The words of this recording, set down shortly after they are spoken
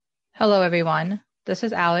Hello, everyone. This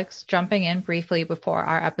is Alex jumping in briefly before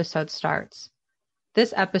our episode starts.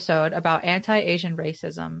 This episode about anti-Asian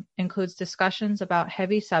racism includes discussions about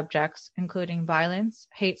heavy subjects, including violence,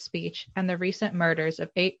 hate speech, and the recent murders of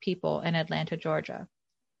 8 people in Atlanta, Georgia.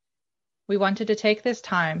 We wanted to take this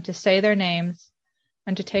time to say their names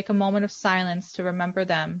and to take a moment of silence to remember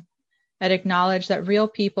them and acknowledge that real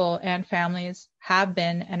people and families have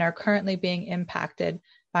been and are currently being impacted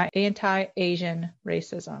by anti-Asian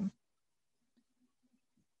racism.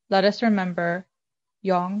 Let us remember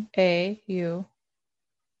Yong A.U.,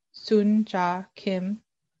 Soon Ja Kim,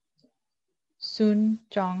 Soon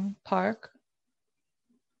Jong Park,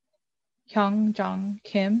 Hyung Jong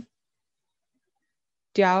Kim,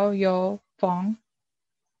 Diao Yo Fong,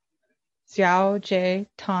 Xiao Jae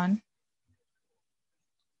Tan,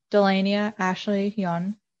 Delania Ashley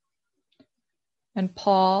Yun, and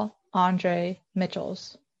Paul Andre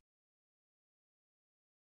Mitchells.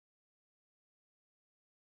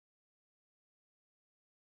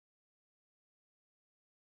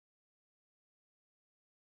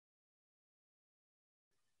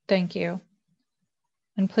 Thank you.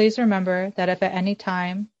 And please remember that if at any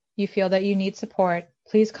time you feel that you need support,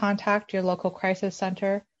 please contact your local crisis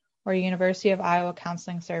center or University of Iowa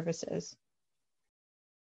Counseling Services.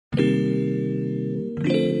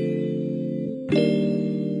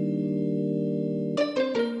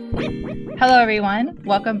 Hello, everyone.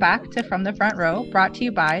 Welcome back to From the Front Row, brought to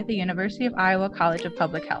you by the University of Iowa College of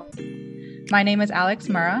Public Health. My name is Alex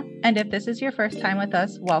Murrah, and if this is your first time with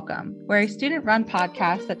us, welcome. We're a student-run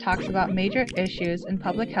podcast that talks about major issues in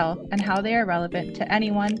public health and how they are relevant to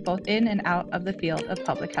anyone both in and out of the field of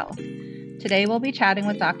public health. Today, we'll be chatting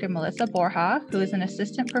with Dr. Melissa Borja, who is an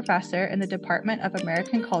assistant professor in the Department of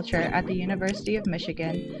American Culture at the University of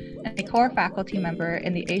Michigan and a core faculty member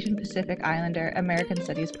in the Asian Pacific Islander American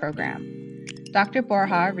Studies program. Dr.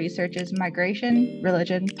 Borja researches migration,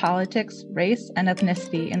 religion, politics, race, and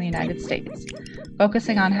ethnicity in the United States,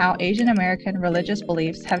 focusing on how Asian American religious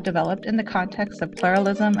beliefs have developed in the context of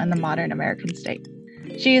pluralism and the modern American state.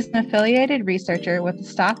 She is an affiliated researcher with the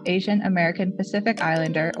Stop Asian American Pacific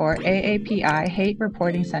Islander, or AAPI, Hate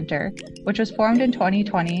Reporting Center, which was formed in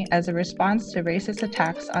 2020 as a response to racist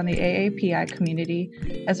attacks on the AAPI community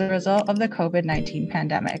as a result of the COVID-19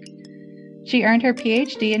 pandemic. She earned her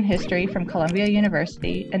PhD in history from Columbia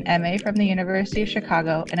University, an MA from the University of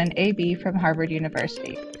Chicago, and an AB from Harvard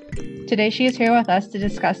University. Today, she is here with us to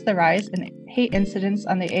discuss the rise in hate incidents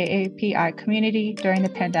on the AAPI community during the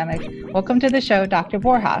pandemic. Welcome to the show, Dr.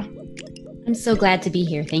 Borja. I'm so glad to be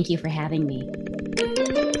here. Thank you for having me.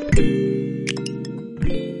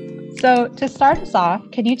 So, to start us off,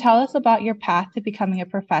 can you tell us about your path to becoming a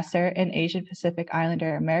professor in Asian Pacific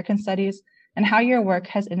Islander American Studies and how your work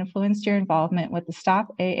has influenced your involvement with the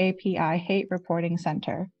Stop AAPI Hate Reporting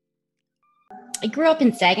Center? I grew up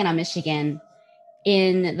in Saginaw, Michigan,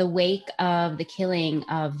 in the wake of the killing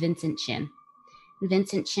of Vincent Chin.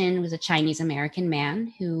 Vincent Chin was a Chinese American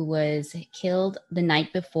man who was killed the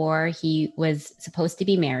night before he was supposed to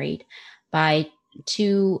be married by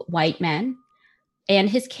 2 white men. And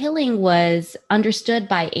his killing was understood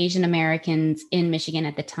by Asian Americans in Michigan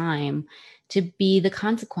at the time to be the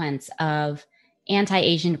consequence of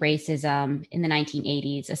anti-Asian racism in the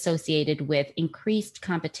 1980s associated with increased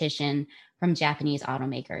competition from Japanese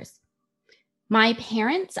automakers. My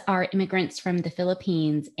parents are immigrants from the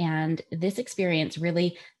Philippines, and this experience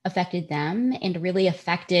really affected them and really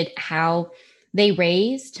affected how they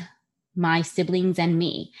raised my siblings and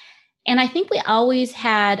me. And I think we always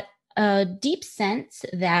had a deep sense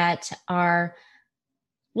that our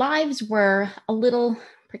lives were a little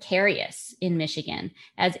precarious in Michigan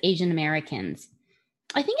as Asian Americans.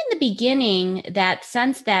 I think in the beginning, that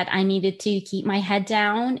sense that I needed to keep my head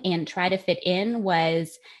down and try to fit in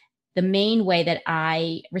was the main way that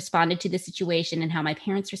I responded to the situation and how my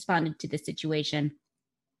parents responded to the situation.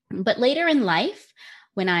 But later in life,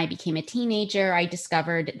 when I became a teenager, I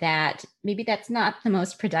discovered that maybe that's not the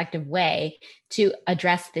most productive way to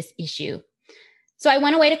address this issue. So I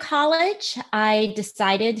went away to college. I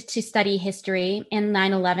decided to study history, and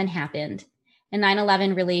 9/11 happened. And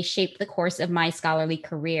 9/11 really shaped the course of my scholarly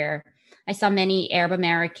career. I saw many Arab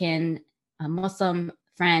American Muslim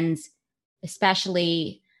friends,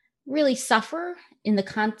 especially, really suffer in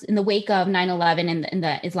the wake of 9/11 and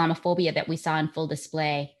the Islamophobia that we saw in full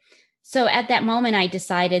display. So at that moment, I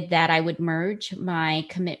decided that I would merge my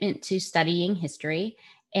commitment to studying history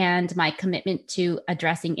and my commitment to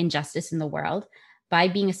addressing injustice in the world by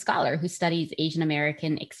being a scholar who studies Asian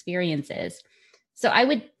American experiences. So I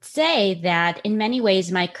would say that in many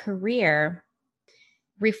ways, my career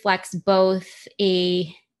reflects both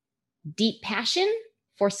a deep passion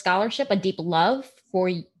for scholarship, a deep love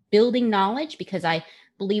for building knowledge, because I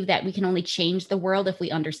believe that we can only change the world if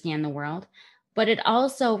we understand the world. But it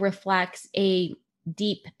also reflects a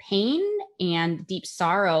deep pain and deep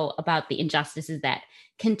sorrow about the injustices that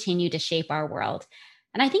continue to shape our world.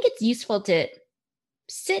 And I think it's useful to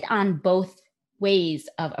sit on both ways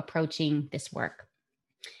of approaching this work.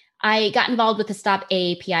 I got involved with the Stop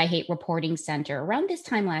AAPI Hate Reporting Center around this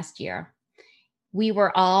time last year. We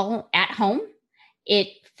were all at home. It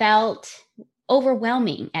felt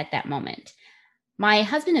overwhelming at that moment. My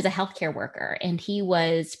husband is a healthcare worker, and he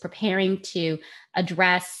was preparing to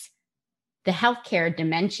address the healthcare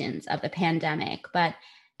dimensions of the pandemic. But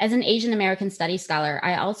as an Asian American studies scholar,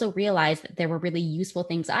 I also realized that there were really useful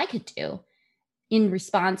things I could do in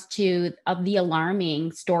response to the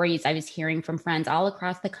alarming stories I was hearing from friends all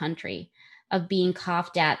across the country of being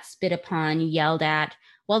coughed at, spit upon, yelled at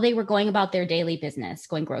while they were going about their daily business,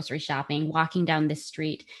 going grocery shopping, walking down the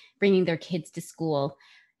street, bringing their kids to school.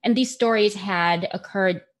 And these stories had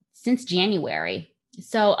occurred since January.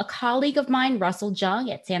 So a colleague of mine, Russell Jung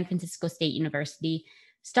at San Francisco State University,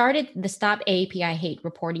 started the Stop AAPI Hate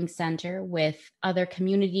Reporting Center with other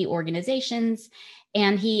community organizations.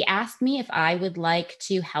 And he asked me if I would like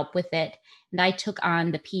to help with it. And I took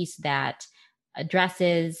on the piece that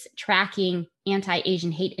addresses tracking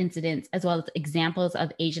anti-Asian hate incidents, as well as examples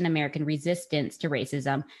of Asian American resistance to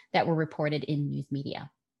racism that were reported in news media.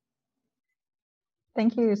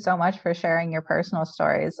 Thank you so much for sharing your personal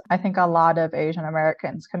stories. I think a lot of Asian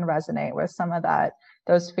Americans can resonate with some of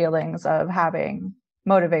those feelings of having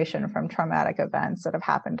motivation from traumatic events that have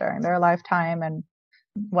happened during their lifetime, and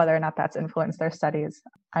whether or not that's influenced their studies.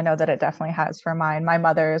 I know that it definitely has for mine. My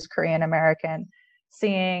mother is Korean American.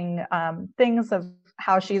 Seeing things of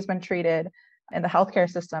how she's been treated in the healthcare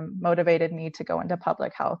system motivated me to go into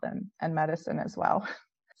public health and medicine as well.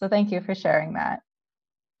 So thank you for sharing that.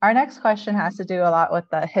 Our next question has to do a lot with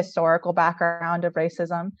the historical background of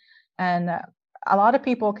racism. And a lot of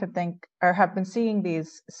people could think or have been seeing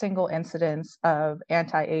these single incidents of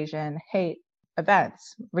anti-Asian hate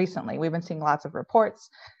events recently. We've been seeing lots of reports.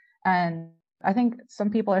 And I think some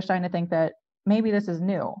people are starting to think that maybe this is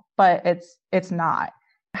new, but it's not.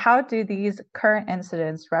 How do these current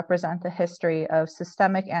incidents represent the history of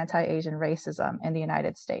systemic anti-Asian racism in the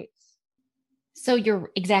United States? So you're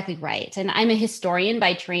exactly right. And I'm a historian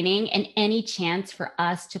by training, and any chance for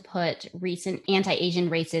us to put recent anti-Asian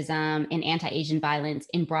racism and anti-Asian violence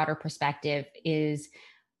in broader perspective is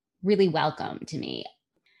really welcome to me.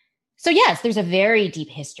 So yes, there's a very deep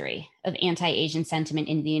history of anti-Asian sentiment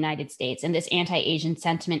in the United States. And this anti-Asian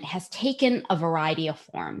sentiment has taken a variety of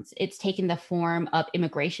forms. It's taken the form of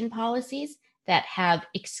immigration policies that have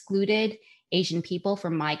excluded Asian people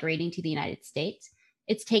from migrating to the United States.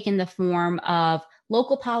 It's taken the form of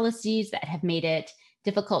local policies that have made it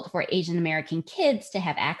difficult for Asian American kids to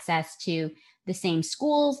have access to the same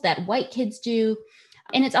schools that white kids do.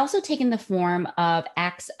 And it's also taken the form of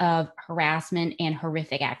acts of harassment and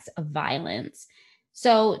horrific acts of violence.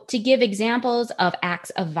 So to give examples of acts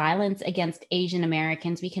of violence against Asian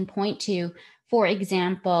Americans, we can point to, for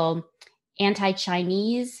example,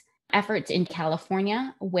 anti-Chinese efforts in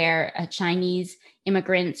California, where Chinese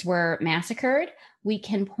immigrants were massacred. We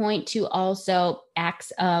can point to also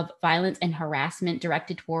acts of violence and harassment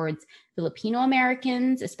directed towards Filipino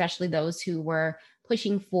Americans, especially those who were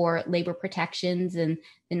pushing for labor protections in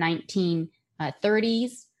the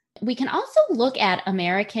 1930s. We can also look at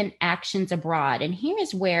American actions abroad. And here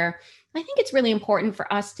is where I think it's really important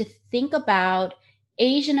for us to think about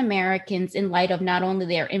Asian Americans in light of not only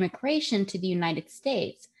their immigration to the United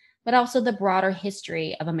States, but also the broader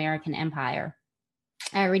history of American empire.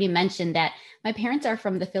 I already mentioned that my parents are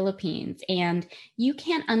from the Philippines, and you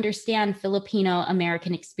can't understand Filipino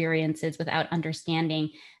American experiences without understanding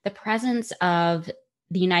the presence of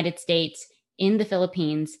the United States in the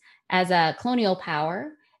Philippines as a colonial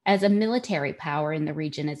power, as a military power in the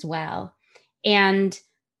region as well. And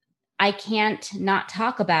I can't not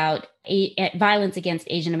talk about violence against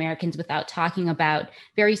Asian Americans without talking about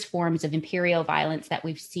various forms of imperial violence that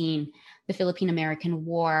we've seen: the Philippine-American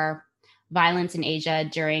War, violence in Asia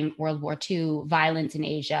during World War II, violence in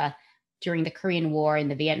Asia during the Korean War and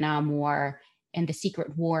the Vietnam War, and the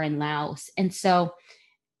secret war in Laos. And so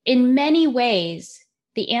in many ways,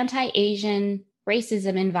 the anti-Asian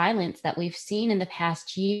racism and violence that we've seen in the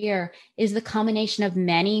past year is the combination of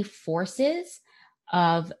many forces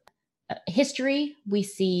of history. We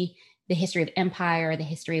see the history of empire, the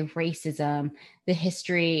history of racism, the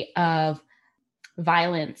history of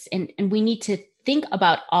violence. And we need to think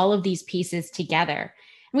about all of these pieces together.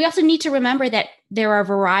 And we also need to remember that there are a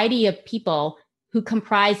variety of people who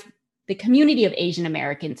comprise the community of Asian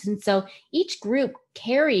Americans. And so each group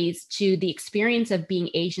carries to the experience of being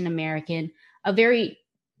Asian American a very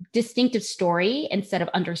distinctive story and set of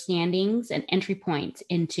understandings and entry points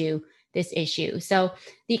into this issue. So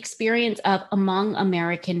the experience of a Hmong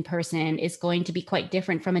American person is going to be quite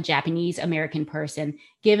different from a Japanese American person,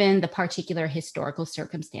 given the particular historical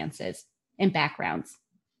circumstances and backgrounds.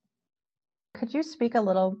 Could you speak a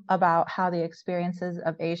little about how the experiences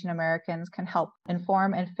of Asian Americans can help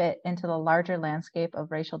inform and fit into the larger landscape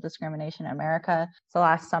of racial discrimination in America? So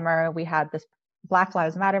last summer, we had this Black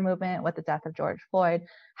Lives Matter movement with the death of George Floyd.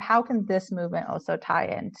 How can this movement also tie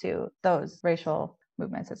into those racial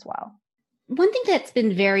movements as well? One thing that's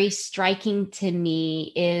been very striking to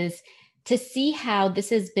me is to see how this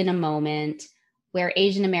has been a moment where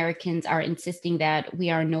Asian Americans are insisting that we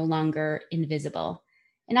are no longer invisible.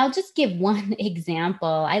 And I'll just give one example.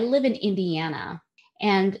 I live in Indiana,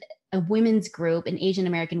 and a women's group, an Asian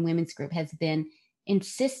American women's group, has been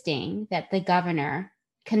insisting that the governor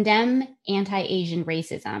condemn anti-Asian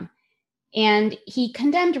racism. And he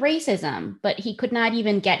condemned racism, but he could not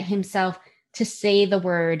even get himself to say the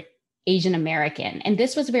word Asian American. And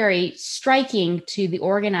this was very striking to the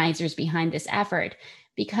organizers behind this effort,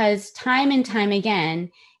 because time and time again,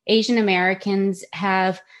 Asian Americans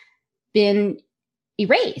have been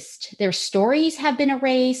erased. Their stories have been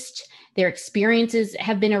erased. Their experiences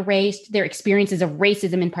have been erased. Their experiences of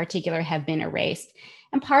racism in particular have been erased.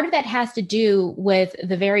 And part of that has to do with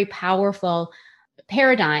the very powerful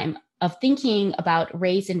paradigm of thinking about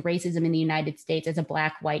race and racism in the United States as a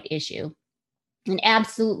Black-white issue. And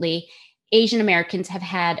absolutely, Asian Americans have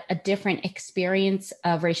had a different experience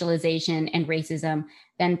of racialization and racism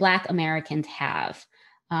than Black Americans have.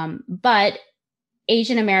 But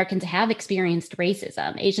Asian Americans have experienced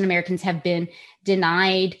racism. Asian Americans have been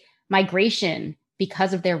denied migration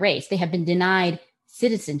because of their race. They have been denied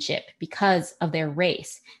citizenship because of their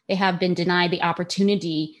race. They have been denied the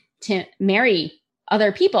opportunity to marry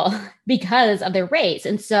other people because of their race.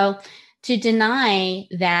 And so to deny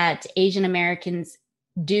that Asian Americans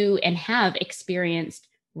do and have experienced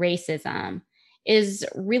racism is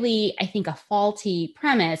really, I think, a faulty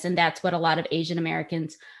premise. And that's what a lot of Asian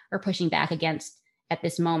Americans are pushing back against at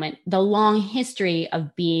this moment, the long history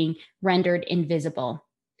of being rendered invisible.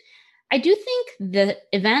 I do think the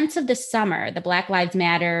events of the summer, the Black Lives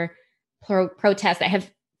Matter protests that have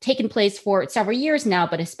taken place for several years now,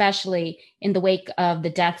 but especially in the wake of the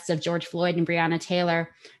deaths of George Floyd and Breonna Taylor,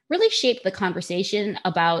 really shaped the conversation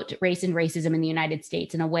about race and racism in the United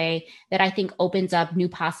States in a way that I think opens up new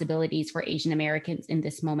possibilities for Asian Americans in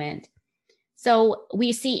this moment. So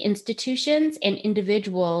we see institutions and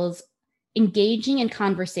individuals engaging in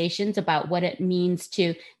conversations about what it means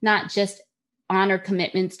to not just honor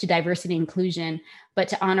commitments to diversity and inclusion, but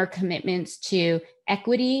to honor commitments to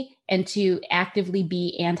equity and to actively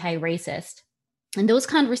be anti-racist. And those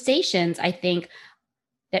conversations, I think,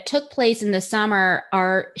 that took place in the summer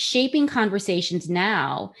are shaping conversations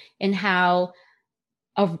now in how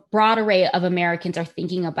a broad array of Americans are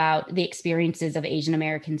thinking about the experiences of Asian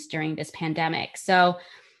Americans during this pandemic. So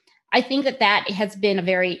I think that has been a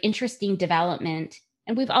very interesting development.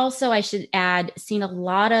 And we've also, I should add, seen a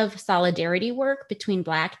lot of solidarity work between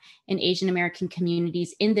Black and Asian American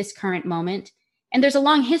communities in this current moment. And there's a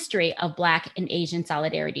long history of Black and Asian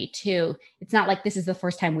solidarity too. It's not like this is the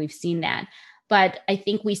first time we've seen that, but I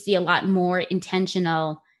think we see a lot more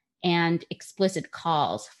intentional and explicit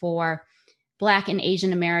calls for Black and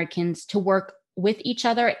Asian Americans to work with each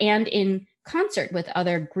other and in concert with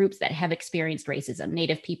other groups that have experienced racism,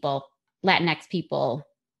 Native people, Latinx people,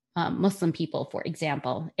 Muslim people, for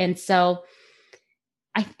example. And so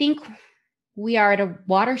I think we are at a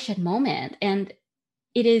watershed moment, and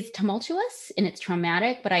it is tumultuous and it's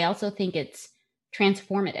traumatic, but I also think it's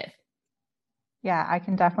transformative. Yeah, I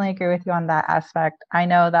can definitely agree with you on that aspect. I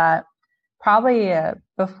know that probably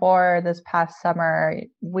before this past summer,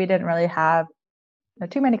 we didn't really have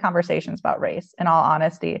too many conversations about race, in all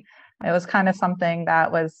honesty. It was kind of something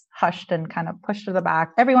that was hushed and kind of pushed to the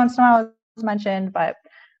back. Every once in a while it was mentioned, but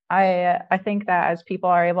I think that as people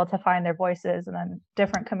are able to find their voices and then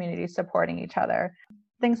different communities supporting each other,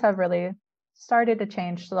 things have really started to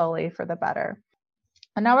change slowly for the better.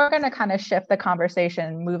 And now we're going to kind of shift the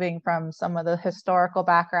conversation, moving from some of the historical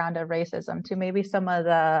background of racism to maybe some of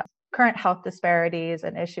the current health disparities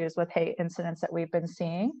and issues with hate incidents that we've been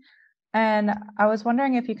seeing. And I was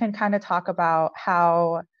wondering if you can kind of talk about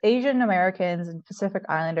how Asian Americans and Pacific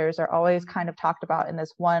Islanders are always kind of talked about in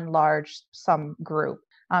this one large sum group,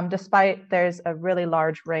 despite there's a really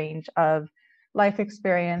large range of life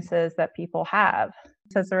experiences that people have.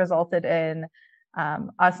 This has resulted in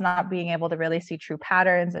us not being able to really see true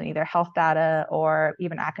patterns in either health data or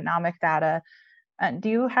even economic data. Do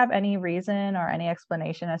you have any reason or any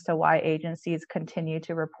explanation as to why agencies continue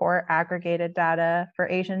to report aggregated data for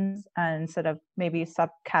Asians instead of maybe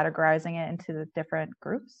subcategorizing it into the different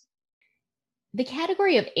groups? The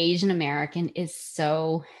category of Asian American is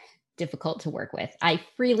so difficult to work with. I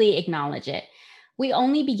freely acknowledge it. We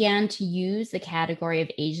only began to use the category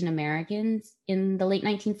of Asian Americans in the late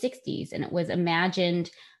 1960s, and it was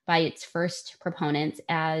imagined by its first proponents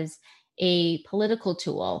as a political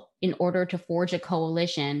tool in order to forge a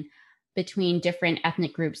coalition between different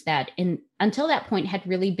ethnic groups that until that point had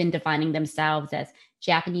really been defining themselves as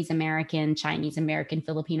Japanese American, Chinese American,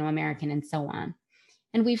 Filipino American, and so on.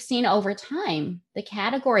 And we've seen over time the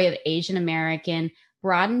category of Asian American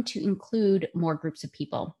broadened to include more groups of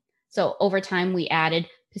people. So over time, we added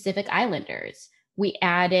Pacific Islanders. We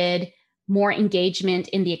added more engagement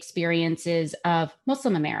in the experiences of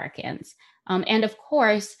Muslim Americans. And of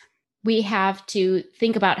course, we have to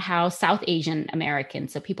think about how South Asian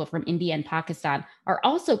Americans, so people from India and Pakistan, are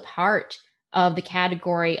also part of the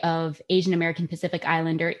category of Asian American Pacific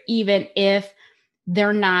Islander, even if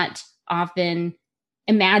they're not often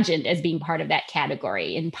imagined as being part of that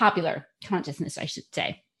category in popular consciousness, I should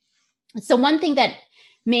say. So one thing that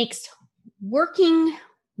makes working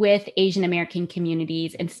with Asian American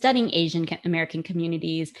communities and studying Asian American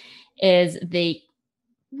communities is the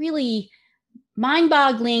really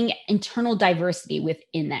mind-boggling internal diversity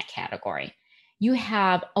within that category. You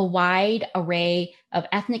have a wide array of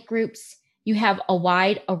ethnic groups. You have a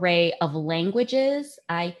wide array of languages.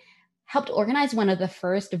 I helped organize one of the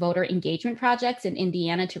first voter engagement projects in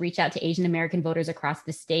Indiana to reach out to Asian American voters across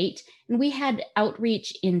the state. And we had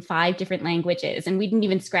outreach in 5 different languages, and we didn't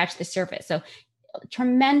even scratch the surface. So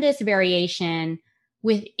tremendous variation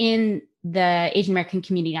within the Asian American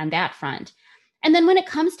community on that front. And then when it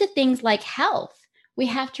comes to things like health, we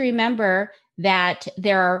have to remember that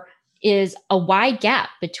there is a wide gap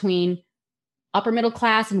between upper middle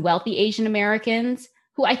class and wealthy Asian Americans,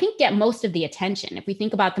 who I think get most of the attention. If we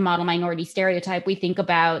think about the model minority stereotype, we think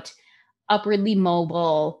about upwardly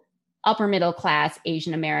mobile, upper middle class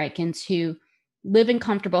Asian Americans who live in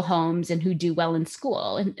comfortable homes and who do well in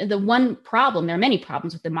school. And the one problem, there are many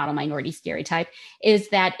problems with the model minority stereotype, is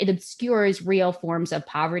that it obscures real forms of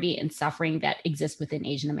poverty and suffering that exist within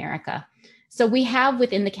Asian America. So we have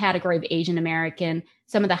within the category of Asian American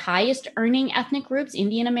some of the highest earning ethnic groups,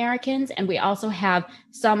 Indian Americans, and we also have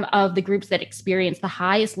some of the groups that experience the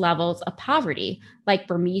highest levels of poverty, like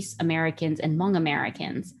Burmese Americans and Hmong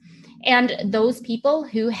Americans. And those people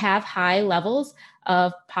who have high levels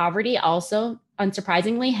of poverty also,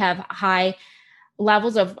 unsurprisingly, have high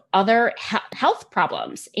levels of other health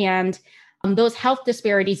problems. And those health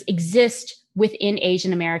disparities exist within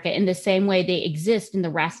Asian America in the same way they exist in the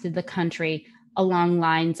rest of the country along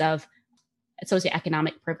lines of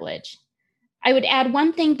socioeconomic privilege. I would add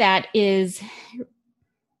one thing that is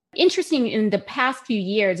interesting in the past few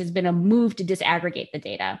years has been a move to disaggregate the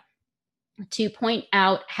data, to point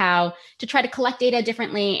out how to try to collect data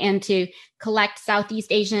differently and to collect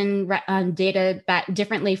Southeast Asian data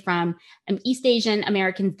differently from East Asian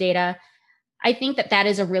Americans' data. I think that that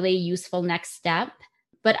is a really useful next step,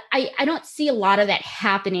 but I don't see a lot of that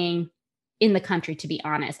happening in the country, to be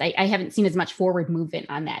honest. I haven't seen as much forward movement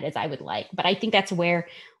on that as I would like, but I think that's where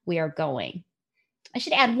we are going. I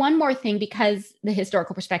should add one more thing because the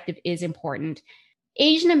historical perspective is important.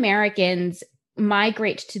 Asian Americans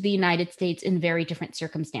migrate to the United States in very different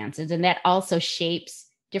circumstances, and that also shapes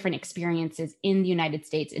different experiences in the United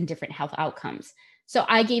States and different health outcomes. So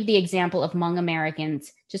I gave the example of Hmong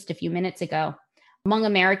Americans just a few minutes ago. Hmong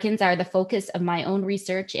Americans are the focus of my own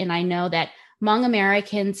research, and I know that Hmong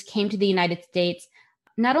Americans came to the United States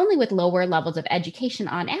not only with lower levels of education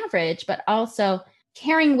on average, but also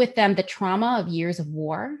carrying with them the trauma of years of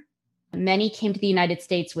war. Many came to the United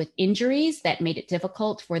States with injuries that made it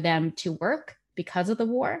difficult for them to work because of the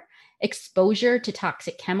war, exposure to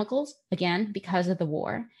toxic chemicals, again, because of the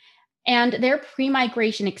war, and their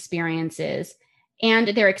pre-migration experiences and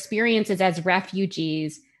their experiences as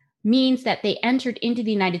refugees means that they entered into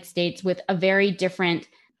the United States with a very different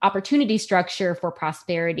opportunity structure for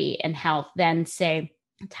prosperity and health than, say,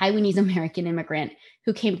 a Taiwanese American immigrant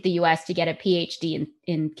who came to the US to get a PhD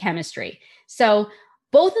in chemistry. So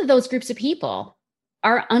both of those groups of people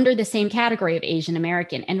are under the same category of Asian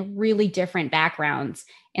American and really different backgrounds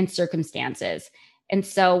and circumstances. And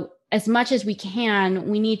so as much as we can,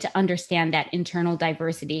 we need to understand that internal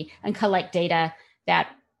diversity and collect data that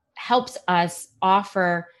helps us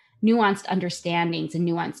offer nuanced understandings and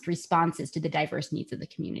nuanced responses to the diverse needs of the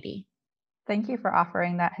community. Thank you for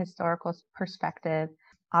offering that historical perspective.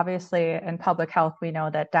 Obviously, in public health, we know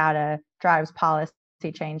that data drives policy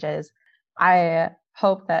changes. I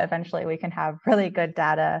hope that eventually we can have really good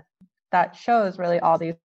data that shows really all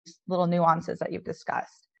these little nuances that you've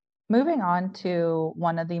discussed. Moving on to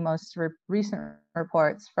one of the most recent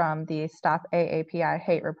reports from the Stop AAPI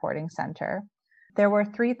Hate Reporting Center. There were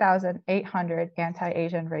 3,800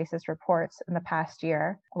 anti-Asian racist reports in the past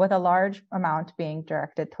year, with a large amount being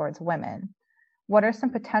directed towards women. What are some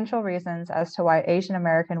potential reasons as to why Asian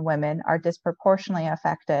American women are disproportionately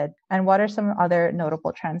affected? And what are some other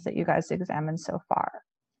notable trends that you guys examined so far?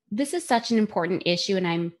 This is such an important issue, and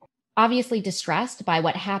I'm obviously distressed by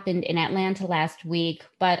what happened in Atlanta last week,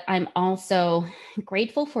 but I'm also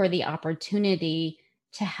grateful for the opportunity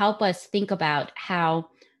to help us think about how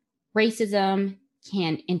racism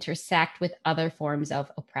can intersect with other forms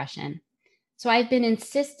of oppression. So I've been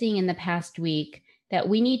insisting in the past week that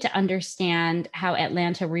we need to understand how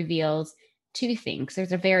Atlanta reveals two things.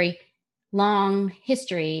 There's a very long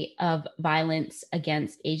history of violence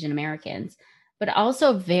against Asian Americans, but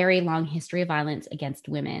also a very long history of violence against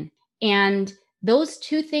women. And those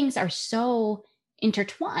two things are so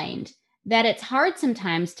intertwined that it's hard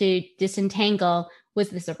sometimes to disentangle, was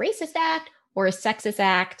this a racist act or a sexist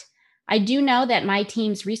act? I do know that my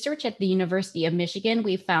team's research at the University of Michigan,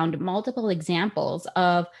 we found multiple examples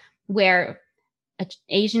of where an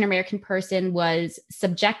Asian American person was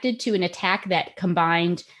subjected to an attack that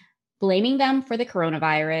combined blaming them for the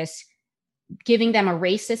coronavirus, giving them a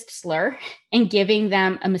racist slur, and giving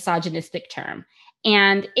them a misogynistic term.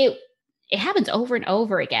 And it happens over and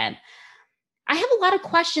over again. I have a lot of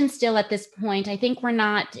questions still at this point. I think we're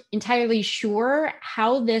not entirely sure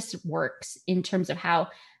how this works in terms of how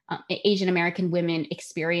Asian American women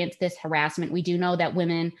experience this harassment. We do know that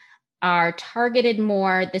women are targeted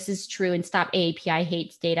more. This is true in Stop AAPI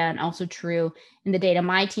Hate's data, and also true in the data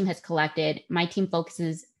my team has collected. My team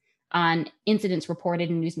focuses on incidents reported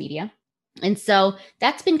in news media. And so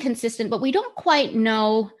that's been consistent, but we don't quite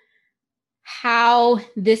know how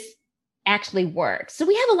this actually works. So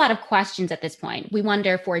we have a lot of questions at this point. We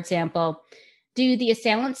wonder, for example, do the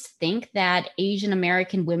assailants think that Asian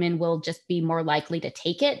American women will just be more likely to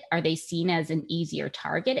take it? Are they seen as an easier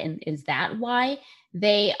target? And is that why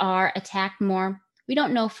they are attacked more? We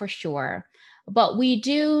don't know for sure, but we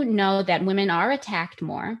do know that women are attacked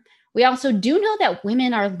more. We also do know that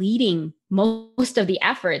women are leading most of the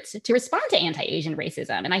efforts to respond to anti-Asian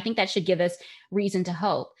racism. And I think that should give us reason to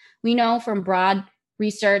hope. We know from broad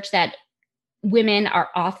research that women are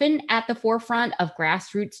often at the forefront of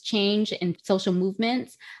grassroots change and social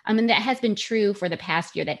movements. And that has been true for the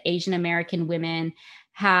past year, that Asian American women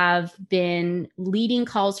have been leading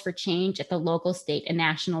calls for change at the local, state, and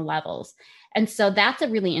national levels. And so that's a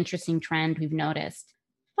really interesting trend we've noticed.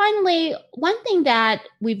 Finally, one thing that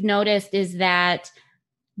we've noticed is that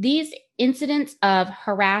these incidents of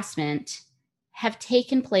harassment have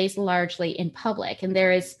taken place largely in public. And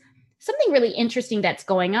there is something really interesting that's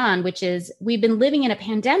going on, which is we've been living in a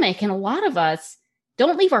pandemic, and a lot of us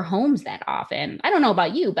don't leave our homes that often. I don't know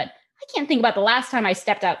about you, but I can't think about the last time I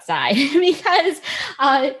stepped outside because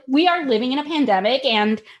we are living in a pandemic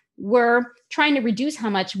and we're trying to reduce how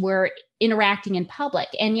much we're interacting in public.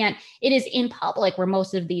 And yet it is in public where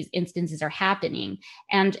most of these instances are happening.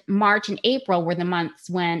 And March and April were the months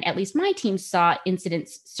when at least my team saw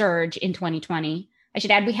incidents surge in 2020. I should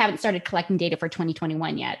add, we haven't started collecting data for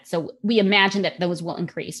 2021 yet. So we imagine that those will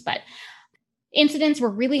increase, but incidents were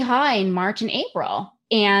really high in March and April.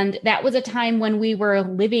 And that was a time when we were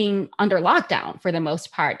living under lockdown for the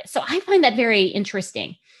most part. So I find that very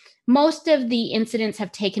interesting. Most of the incidents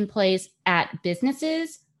have taken place at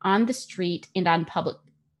businesses, on the street, and on public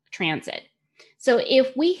transit. So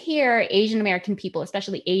if we hear Asian American people,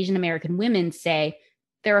 especially Asian American women, say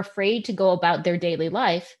they're afraid to go about their daily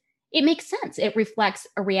life, it makes sense. It reflects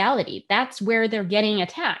a reality. That's where they're getting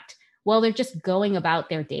attacked. Well, they're just going about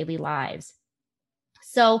their daily lives.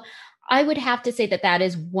 So I would have to say that that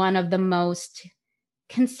is one of the most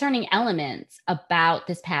concerning elements about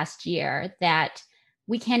this past year, that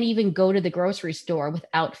we can't even go to the grocery store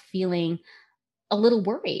without feeling a little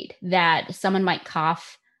worried that someone might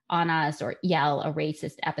cough on us or yell a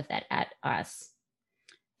racist epithet at us.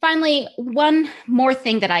 Finally, one more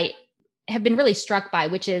thing that I have been really struck by,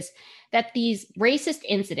 which is that these racist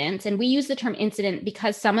incidents, and we use the term incident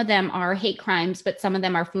because some of them are hate crimes, but some of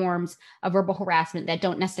them are forms of verbal harassment that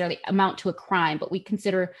don't necessarily amount to a crime, but we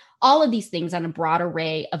consider all of these things on a broad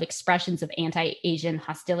array of expressions of anti-Asian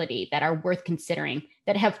hostility that are worth considering,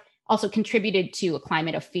 that have also contributed to a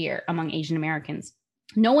climate of fear among Asian Americans.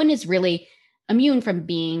 No one is really immune from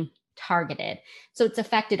being targeted. So it's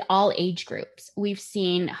affected all age groups. We've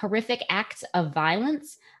seen horrific acts of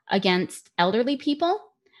violence against elderly people.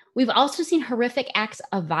 We've also seen horrific acts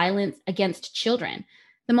of violence against children.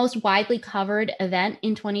 The most widely covered event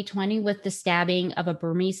in 2020 was the stabbing of a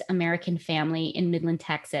Burmese American family in Midland,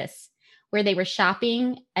 Texas, where they were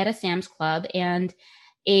shopping at a Sam's Club and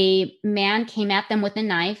a man came at them with a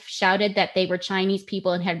knife, shouted that they were Chinese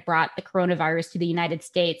people and had brought the coronavirus to the United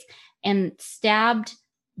States, and stabbed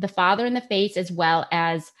the father in the face, as well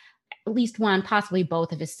as at least one, possibly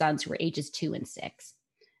both of his sons, who were ages 2 and 6.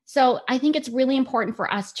 So I think it's really important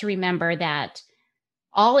for us to remember that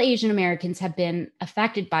all Asian Americans have been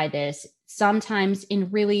affected by this, sometimes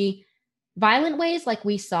in really violent ways, like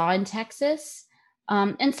we saw in Texas,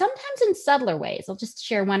 and sometimes in subtler ways. I'll just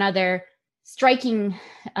share one other striking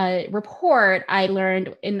report I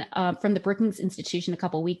learned from the Brookings Institution a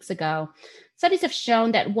couple weeks ago. Studies have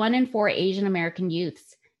shown that 1 in 4 Asian American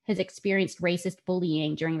youths has experienced racist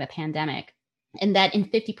bullying during the pandemic, and that in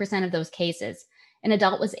 50% of those cases, an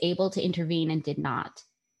adult was able to intervene and did not.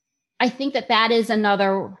 I think that that is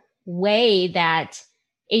another way that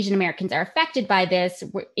Asian Americans are affected by this.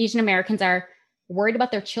 Asian Americans are worried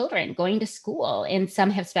about their children going to school, and some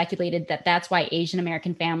have speculated that that's why Asian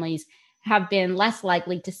American families have been less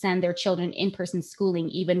likely to send their children in-person schooling,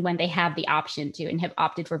 even when they have the option to, and have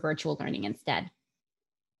opted for virtual learning instead.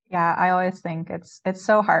 Yeah, I always think it's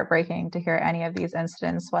so heartbreaking to hear any of these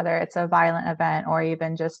incidents, whether it's a violent event or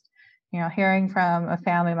even just, hearing from a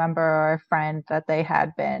family member or a friend that they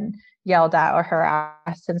had been yelled at or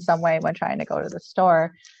harassed in some way when trying to go to the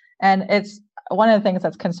store. And it's one of the things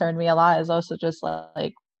that's concerned me a lot is also just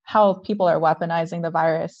like how people are weaponizing the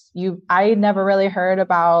virus. I never really heard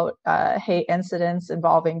about hate incidents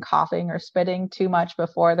involving coughing or spitting too much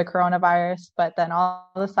before the coronavirus, but then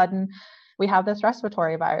all of a sudden we have this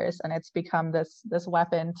respiratory virus and it's become this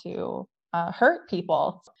weapon to hurt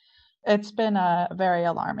people. It's been a very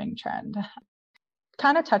alarming trend.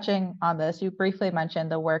 Kind of touching on this, you briefly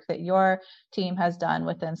mentioned the work that your team has done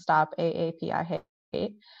within Stop AAPI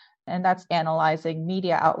Hate, and that's analyzing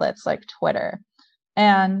media outlets like Twitter.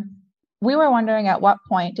 And we were wondering, at what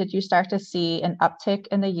point did you start to see an uptick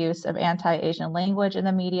in the use of anti-Asian language in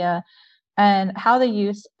the media, and how the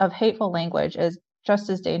use of hateful language is just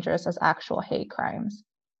as dangerous as actual hate crimes?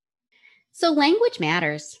 So language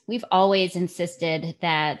matters. We've always insisted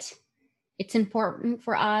that it's important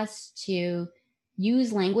for us to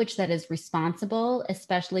use language that is responsible,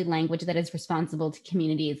 especially language that is responsible to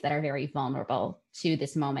communities that are very vulnerable to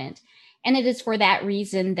this moment. And it is for that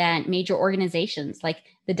reason that major organizations like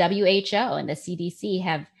the WHO and the CDC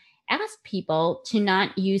have asked people to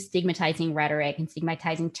not use stigmatizing rhetoric and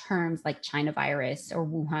stigmatizing terms like China virus or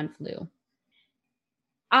Wuhan flu.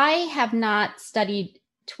 I have not studied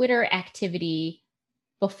Twitter activity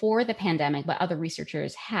before the pandemic, but other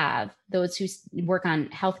researchers have, those who work on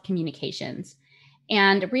health communications.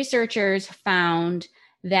 And researchers found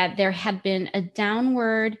that there had been a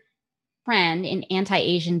downward trend in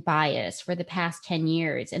anti-Asian bias for the past 10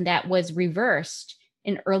 years, and that was reversed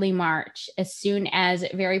in early March as soon as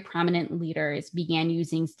very prominent leaders began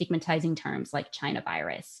using stigmatizing terms like China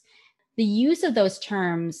virus. The use of those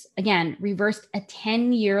terms, again, reversed a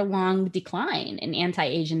 10-year-long decline in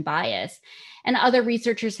anti-Asian bias. And other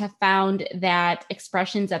researchers have found that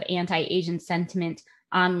expressions of anti-Asian sentiment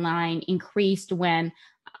online increased when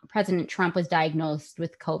President Trump was diagnosed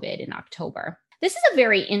with COVID in October. This is a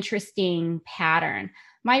very interesting pattern.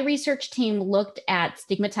 My research team looked at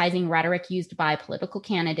stigmatizing rhetoric used by political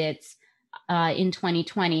candidates in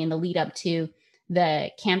 2020 in the lead up to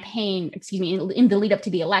the campaign, in the lead up to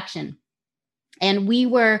the election. And we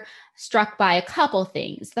were struck by a couple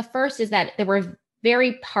things. The first is that there were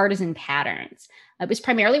very partisan patterns. It was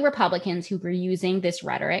primarily Republicans who were using this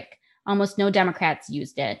rhetoric. Almost no Democrats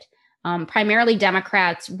used it. Primarily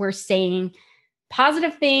Democrats were saying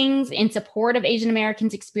positive things in support of Asian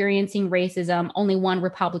Americans experiencing racism. Only one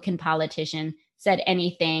Republican politician said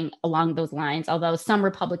anything along those lines, although some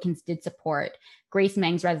Republicans did support Grace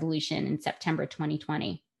Meng's resolution in September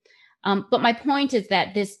 2020. But my point is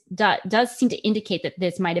that this does seem to indicate that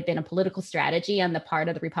this might have been a political strategy on the part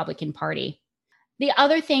of the Republican Party. The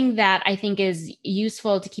other thing that I think is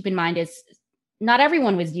useful to keep in mind is not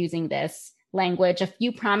everyone was using this language. A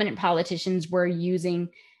few prominent politicians were using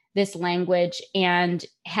this language and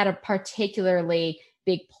had a particularly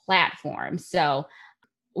big platform. So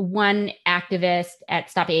one activist at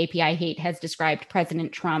Stop AAPI Hate has described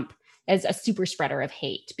President Trump as a super spreader of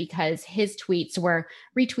hate because his tweets were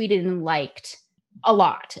retweeted and liked a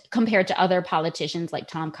lot compared to other politicians like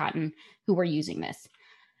Tom Cotton who were using this.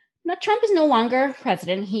 Now, Trump is no longer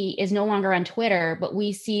president. He is no longer on Twitter, but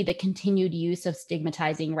we see the continued use of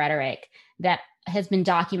stigmatizing rhetoric that has been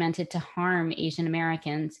documented to harm Asian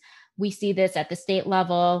Americans. We see this at the state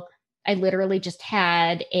level. I literally just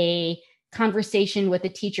had a conversation with a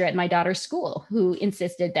teacher at my daughter's school who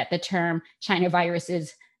insisted that the term China virus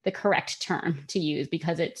is the correct term to use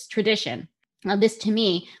because it's tradition. Now, this to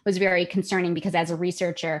me was very concerning because as a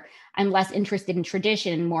researcher, I'm less interested in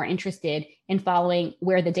tradition, more interested in following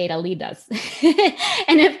where the data lead us.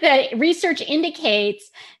 And if the research indicates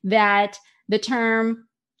that the term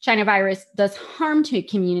China virus does harm to a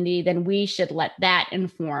community, then we should let that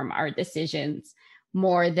inform our decisions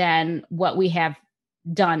more than what we have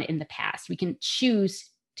done in the past. We can choose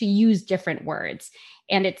to use different words.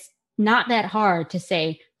 And it's not that hard to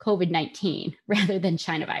say COVID-19 rather than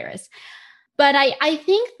China virus. But I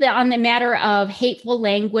think that on the matter of hateful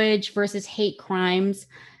language versus hate crimes,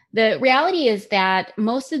 the reality is that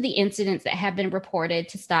most of the incidents that have been reported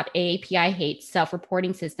to stop AAPI Hate's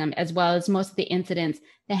self-reporting system, as well as most of the incidents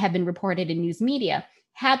that have been reported in news media,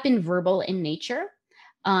 have been verbal in nature.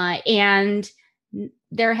 And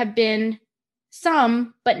there have been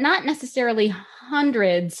some, but not necessarily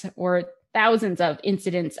hundreds or thousands of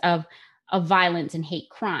incidents of violence and hate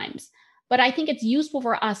crimes. But I think it's useful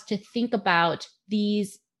for us to think about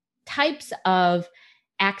these types of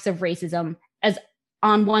acts of racism as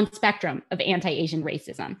on one spectrum of anti-Asian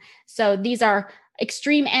racism. So these are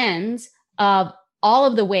extreme ends of all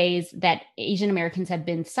of the ways that Asian Americans have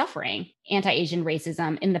been suffering anti-Asian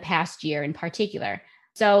racism in the past year in particular.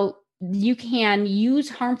 So you can use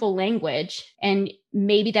harmful language, and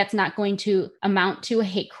maybe that's not going to amount to a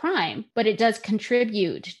hate crime, but it does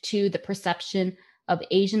contribute to the perception of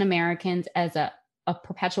Asian Americans as a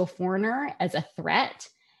perpetual foreigner, as a threat,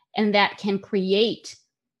 and that can create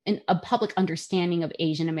a public understanding of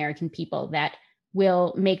Asian American people that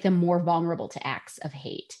will make them more vulnerable to acts of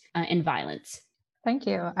hate and violence. Thank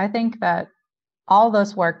you. I think that all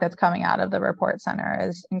this work that's coming out of the Report Center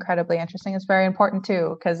is incredibly interesting. It's very important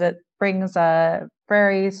too, because it brings a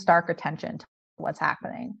very stark attention to what's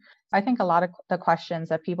happening. I think a lot of the questions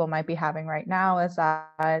that people might be having right now is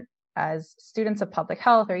that as students of public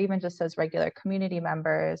health, or even just as regular community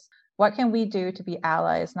members, what can we do to be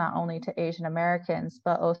allies, not only to Asian Americans,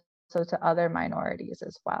 but also to other minorities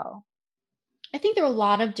as well? I think there are a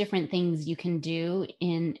lot of different things you can do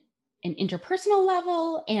in an interpersonal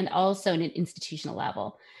level and also in an institutional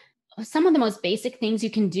level. Some of the most basic things you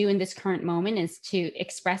can do in this current moment is to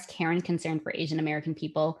express care and concern for Asian American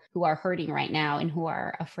people who are hurting right now and who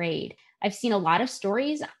are afraid. I've seen a lot of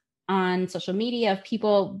stories on social media of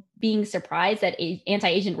people being surprised that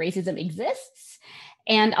anti-Asian racism exists,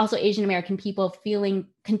 and also Asian American people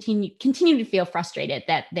continue to feel frustrated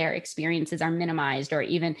that their experiences are minimized or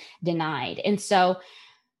even denied. And so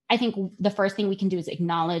I think the first thing we can do is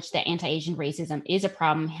acknowledge that anti-Asian racism is a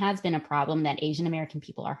problem, has been a problem, that Asian American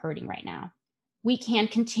people are hurting right now. We can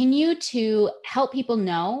continue to help people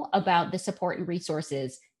know about the support and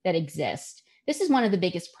resources that exist. This is one of the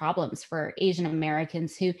biggest problems for Asian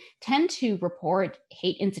Americans who tend to report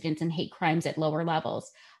hate incidents and hate crimes at lower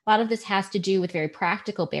levels. A lot of this has to do with very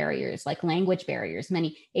practical barriers like language barriers.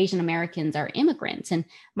 Many Asian Americans are immigrants and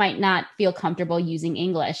might not feel comfortable using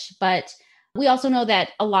English, but we also know that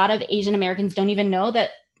a lot of Asian Americans don't even know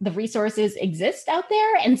that the resources exist out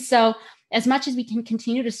there. And so as much as we can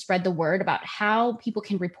continue to spread the word about how people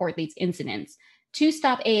can report these incidents to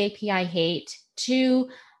stop AAPI hate, to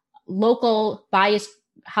local bias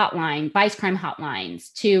crime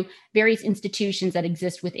hotlines, to various institutions that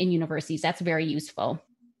exist within universities, that's very useful.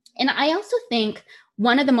 And I also think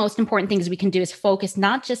one of the most important things we can do is focus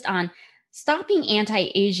not just on stopping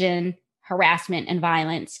anti-Asian harassment and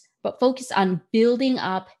violence, but focus on building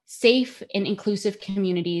up safe and inclusive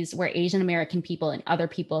communities where Asian American people and other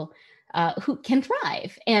people who can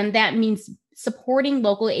thrive. And that means supporting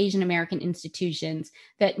local Asian American institutions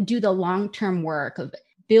that do the long-term work of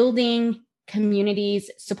building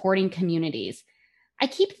communities, supporting communities. I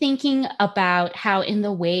keep thinking about how in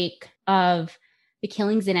the wake of the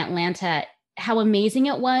killings in Atlanta, how amazing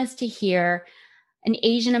it was to hear an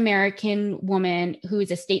Asian American woman who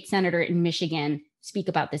is a state senator in Michigan speak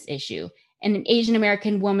about this issue, and an Asian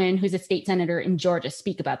American woman who's a state senator in Georgia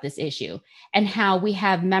speak about this issue, and how we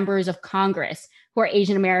have members of Congress who are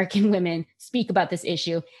Asian American women speak about this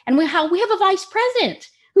issue, and how we have a vice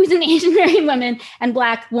president who's an Asian American woman and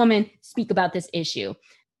Black woman speak about this issue.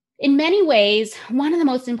 In many ways, one of the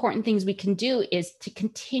most important things we can do is to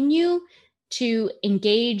continue to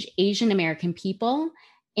engage Asian American people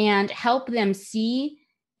and help them see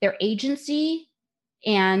their agency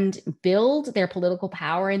and build their political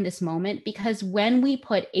power in this moment, because when we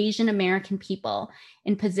put Asian American people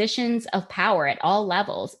in positions of power at all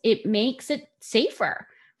levels, it makes it safer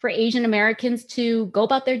for Asian Americans to go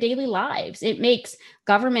about their daily lives. It makes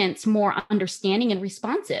governments more understanding and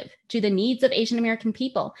responsive to the needs of Asian American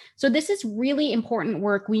people. So this is really important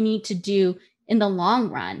work we need to do in the long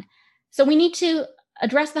run. So we need to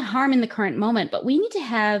address the harm in the current moment, but we need to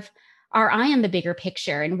have our eye on the bigger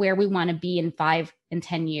picture and where we want to be in 5 and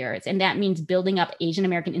 10 years. And that means building up Asian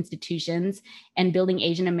American institutions and building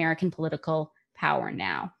Asian American political power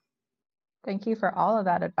now. Thank you for all of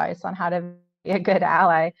that advice on how to be a good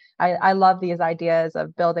ally. I love these ideas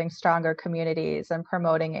of building stronger communities and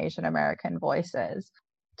promoting Asian American voices.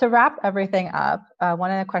 To wrap everything up,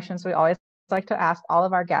 one of the questions we always like to ask all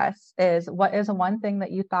of our guests is, what is one thing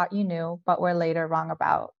that you thought you knew but were later wrong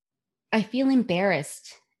about? I feel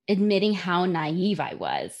embarrassed admitting how naive I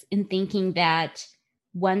was in thinking that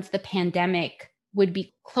once the pandemic would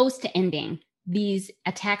be close to ending, these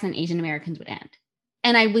attacks on Asian Americans would end.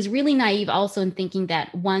 And I was really naive also in thinking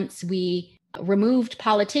that once we removed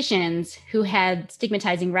politicians who had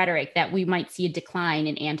stigmatizing rhetoric, that we might see a decline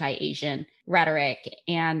in anti-Asian rhetoric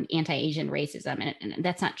and anti-Asian racism. And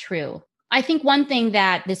that's not true. I think one thing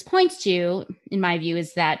that this points to, in my view,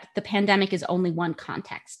 is that the pandemic is only one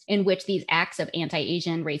context in which these acts of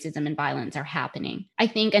anti-Asian racism and violence are happening. I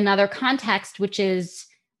think another context, which is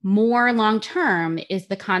more long-term, is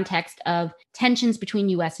the context of tensions between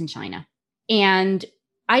US and China. And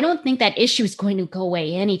I don't think that issue is going to go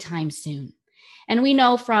away anytime soon. And we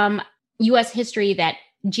know from US history that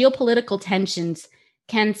geopolitical tensions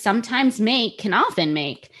can often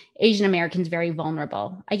make Asian Americans very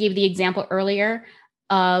vulnerable. I gave the example earlier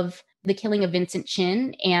of the killing of Vincent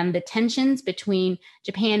Chin and the tensions between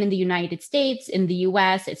Japan and the United States, in the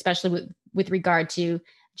US, especially with regard to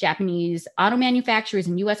Japanese auto manufacturers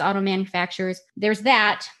and US auto manufacturers. There's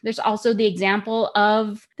that. There's also the example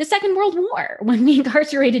of the Second World War, when we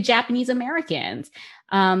incarcerated Japanese Americans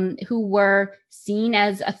who were seen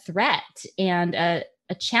as a threat and a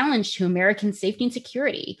challenge to American safety and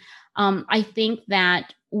security. I think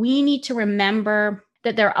that we need to remember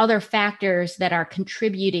that there are other factors that are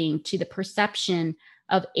contributing to the perception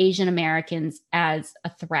of Asian Americans as a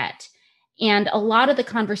threat. And a lot of the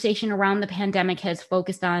conversation around the pandemic has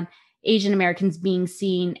focused on Asian Americans being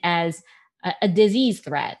seen as a disease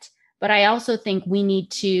threat. But I also think we need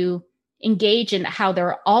to engage in how there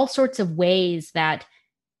are all sorts of ways that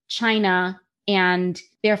China and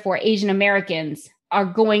therefore Asian Americans are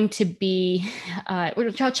going to be,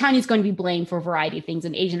 China's going to be blamed for a variety of things,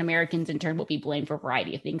 and Asian Americans in turn will be blamed for a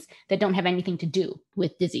variety of things that don't have anything to do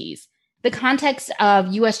with disease. The context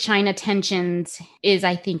of US-China tensions is,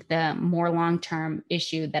 I think, the more long-term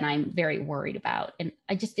issue that I'm very worried about. And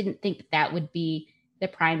I just didn't think that would be the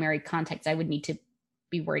primary context I would need to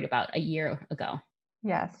be worried about a year ago.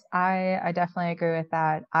 Yes, I definitely agree with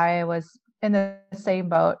that. I was in the same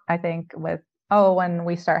boat, I think, with when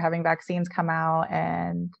we start having vaccines come out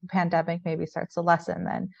and the pandemic maybe starts to lessen,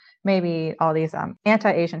 then maybe all these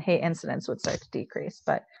anti-Asian hate incidents would start to decrease.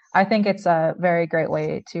 But I think it's a very great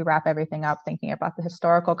way to wrap everything up, thinking about the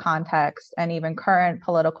historical context and even current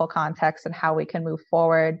political context and how we can move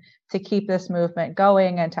forward to keep this movement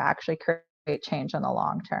going and to actually create change in the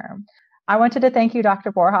long term. I wanted to thank you,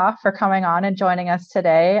 Dr. Borja, for coming on and joining us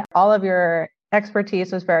today. All of your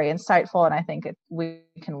expertise was very insightful, and I think we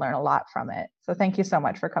can learn a lot from it. So thank you so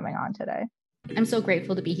much for coming on today. I'm so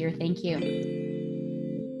grateful to be here. Thank you.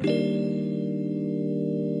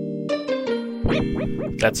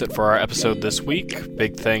 That's it for our episode this week.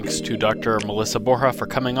 Big thanks to Dr. Melissa Borja for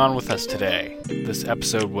coming on with us today. This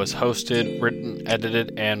episode was hosted, written,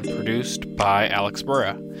 edited, and produced by Alex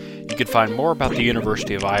Murrah. You can find more about the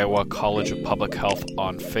University of Iowa College of Public Health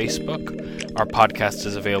on Facebook. Our podcast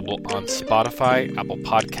is available on Spotify, Apple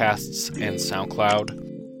Podcasts, and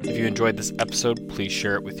SoundCloud. If you enjoyed this episode, please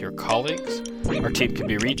share it with your colleagues. Our team can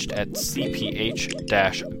be reached at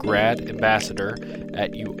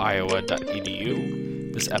cph-gradambassador@uiowa.edu.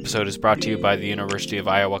 This episode is brought to you by the University of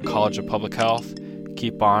Iowa College of Public Health.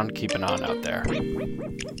 Keep on keeping on out there.